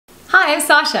Hi, I'm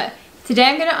Sasha. Today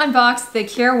I'm going to unbox the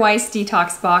Kjaer Weis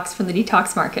Detox Box from the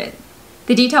Detox Market.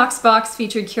 The Detox Box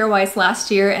featured Kjaer Weis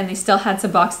last year and they still had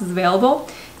some boxes available.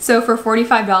 So for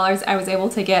 $45 I was able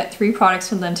to get 3 products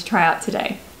from them to try out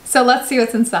today. So let's see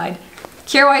what's inside.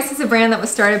 Kjaer Weis is a brand that was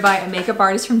started by a makeup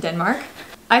artist from Denmark.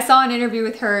 I saw an interview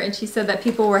with her and she said that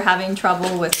people were having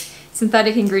trouble with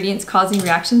synthetic ingredients causing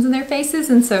reactions in their faces,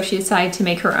 and so she decided to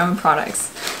make her own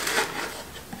products.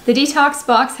 The Detox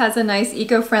Box has a nice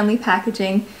eco-friendly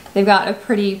packaging. They've got a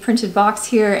pretty printed box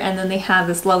here, and then they have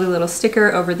this lovely little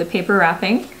sticker over the paper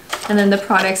wrapping. And then the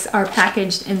products are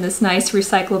packaged in this nice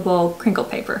recyclable crinkle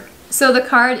paper. So the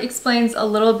card explains a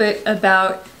little bit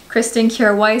about Kristen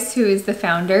Kjaer Weis, who is the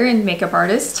founder and makeup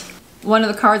artist. One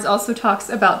of the cards also talks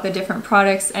about the different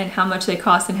products and how much they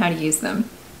cost and how to use them.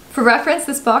 For reference,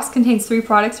 this box contains 3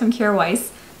 products from Kjaer Weis.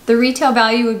 The retail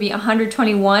value would be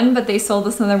 $121, but they sold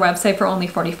this on their website for only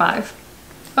 $45.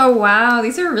 Oh wow,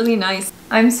 these are really nice.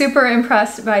 I'm super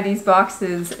impressed by these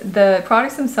boxes. The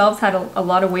products themselves had a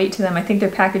lot of weight to them. I think they're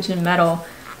packaged in metal.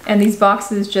 And these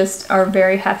boxes just are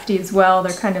very hefty as well.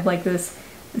 They're kind of like this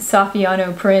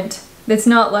Saffiano print. It's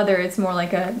not leather, it's more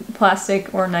like a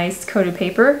plastic or nice coated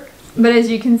paper. But as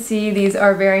you can see, these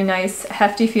are very nice,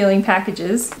 hefty feeling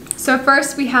packages. So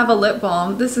first we have a lip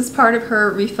balm. This is part of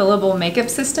her refillable makeup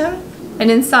system.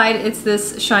 And inside it's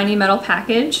this shiny metal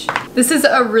package. This is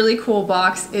a really cool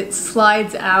box. It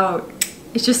slides out.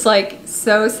 It's just like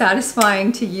so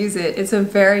satisfying to use it. It's a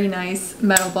very nice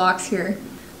metal box here.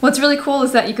 What's really cool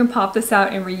is that you can pop this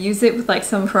out and reuse it with like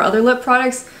some of her other lip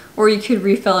products, or you could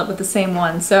refill it with the same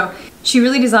one. So she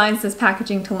really designs this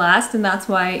packaging to last, and that's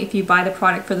why if you buy the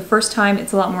product for the first time,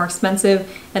 it's a lot more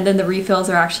expensive, and then the refills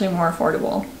are actually more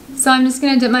affordable. So I'm just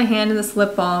gonna dip my hand in this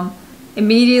lip balm.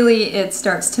 Immediately it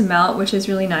starts to melt, which is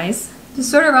really nice. Just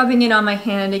sort of rubbing it on my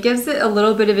hand, it gives it a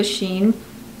little bit of a sheen.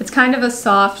 It's kind of a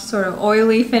soft, sort of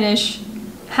oily finish.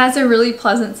 Has a really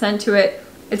pleasant scent to it.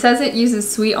 It says it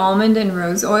uses sweet almond and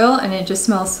rose oil, and it just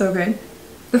smells so good.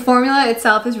 The formula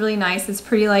itself is really nice. It's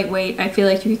pretty lightweight. I feel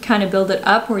like you could kind of build it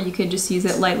up, or you could just use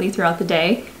it lightly throughout the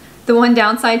day. The one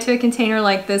downside to a container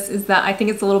like this is that I think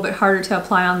it's a little bit harder to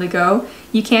apply on the go.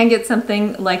 You can get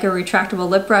something like a retractable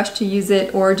lip brush to use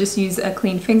it, or just use a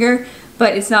clean finger,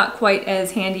 but it's not quite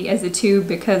as handy as a tube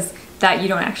because that you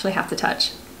don't actually have to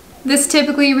touch. This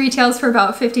typically retails for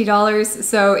about $50,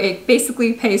 so it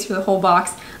basically pays for the whole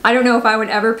box. I don't know if I would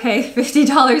ever pay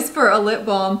 $50 for a lip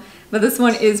balm, but this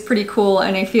one is pretty cool,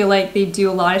 and I feel like they do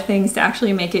a lot of things to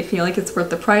actually make it feel like it's worth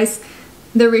the price.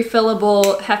 The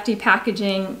refillable hefty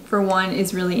packaging, for one,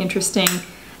 is really interesting,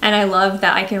 and I love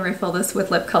that I can refill this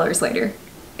with lip colors later.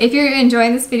 If you're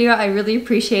enjoying this video, I really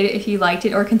appreciate it if you liked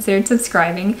it or considered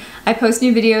subscribing. I post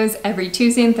new videos every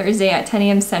Tuesday and Thursday at 10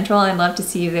 a.m. Central, and I'd love to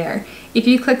see you there. If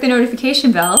you click the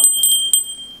notification bell,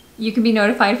 you can be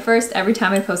notified first every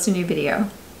time I post a new video.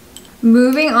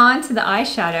 Moving on to the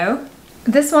eyeshadow.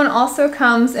 This one also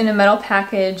comes in a metal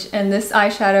package, and this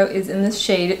eyeshadow is in this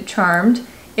shade Charmed.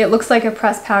 It looks like a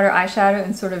pressed powder eyeshadow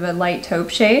in sort of a light taupe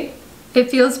shade. It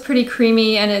feels pretty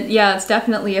creamy, and it's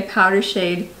definitely a powder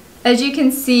shade. As you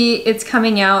can see, it's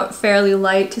coming out fairly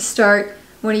light to start.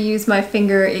 When I use my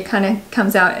finger, it kind of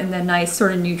comes out in the nice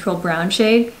sort of neutral brown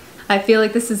shade. I feel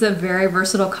like this is a very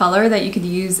versatile color that you could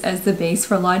use as the base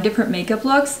for a lot of different makeup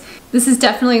looks. This is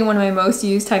definitely one of my most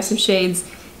used types of shades.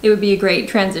 It would be a great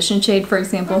transition shade, for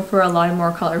example, for a lot of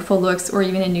more colorful looks or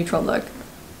even a neutral look.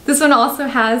 This one also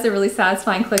has a really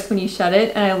satisfying click when you shut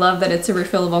it, and I love that it's a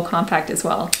refillable compact as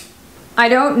well. I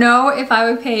don't know if I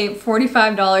would pay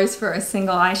 $45 for a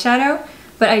single eyeshadow,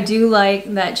 but I do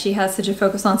like that she has such a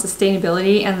focus on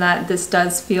sustainability and that this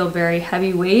does feel very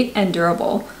heavyweight and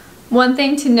durable. One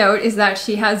thing to note is that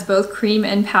she has both cream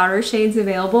and powder shades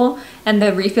available, and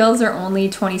the refills are only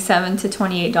 $27 to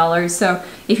 $28. So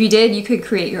if you did, you could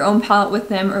create your own palette with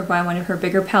them or buy one of her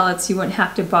bigger palettes. You wouldn't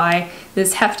have to buy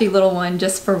this hefty little one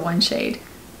just for one shade.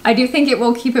 I do think it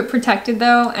will keep it protected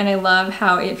though, and I love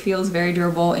how it feels very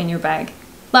durable in your bag.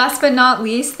 Last but not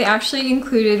least, they actually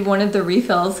included one of the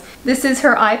refills. This is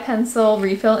her eye pencil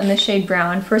refill in the shade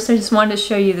brown. First, I just wanted to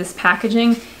show you this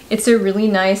packaging. It's a really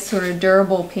nice sort of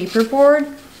durable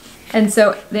paperboard, and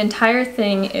so the entire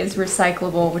thing is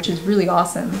recyclable, which is really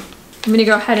awesome. I'm gonna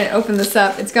go ahead and open this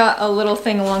up. It's got a little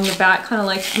thing along the back, kind of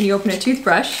like when you open a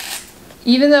toothbrush.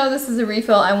 Even though this is a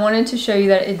refill, I wanted to show you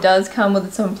that it does come with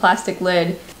its own plastic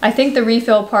lid. I think the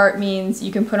refill part means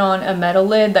you can put on a metal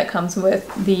lid that comes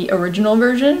with the original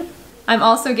version. I'm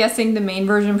also guessing the main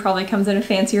version probably comes in a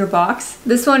fancier box.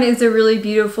 This one is a really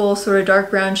beautiful sort of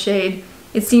dark brown shade.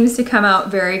 It seems to come out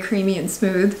very creamy and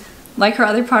smooth. Like her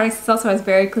other products, this also has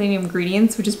very clean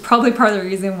ingredients, which is probably part of the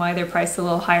reason why they're priced a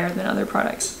little higher than other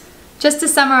products. Just to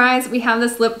summarize, we have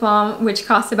this lip balm which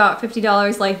costs about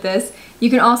 $50 like this.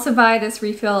 You can also buy this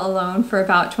refill alone for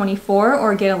about $24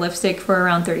 or get a lipstick for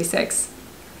around $36.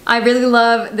 I really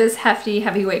love this hefty,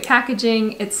 heavyweight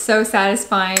packaging. It's so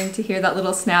satisfying to hear that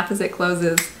little snap as it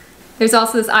closes. There's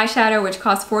also this eyeshadow which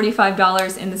costs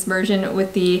 $45 in this version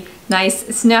with the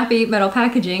nice snappy metal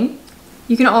packaging.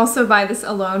 You can also buy this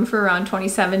alone for around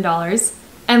 $27.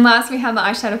 And last we have the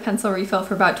eyeshadow pencil refill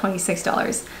for about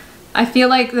 $26. I feel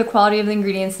like the quality of the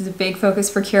ingredients is a big focus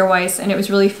for Kjaer Weis, and it was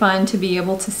really fun to be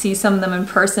able to see some of them in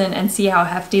person and see how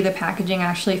hefty the packaging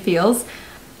actually feels.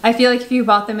 I feel like if you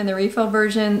bought them in the refill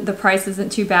version, the price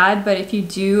isn't too bad, but if you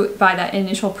do buy that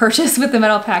initial purchase with the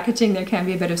metal packaging, there can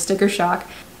be a bit of sticker shock.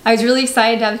 I was really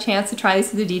excited to have a chance to try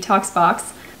these with the Detox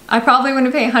Box. I probably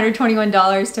wouldn't pay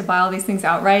 $121 to buy all these things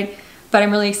outright, but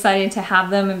I'm really excited to have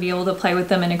them and be able to play with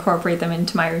them and incorporate them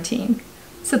into my routine.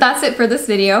 So that's it for this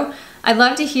video. I'd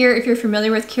love to hear if you're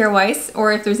familiar with Kjaer Weis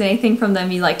or if there's anything from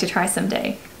them you'd like to try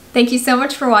someday. Thank you so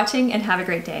much for watching and have a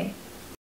great day.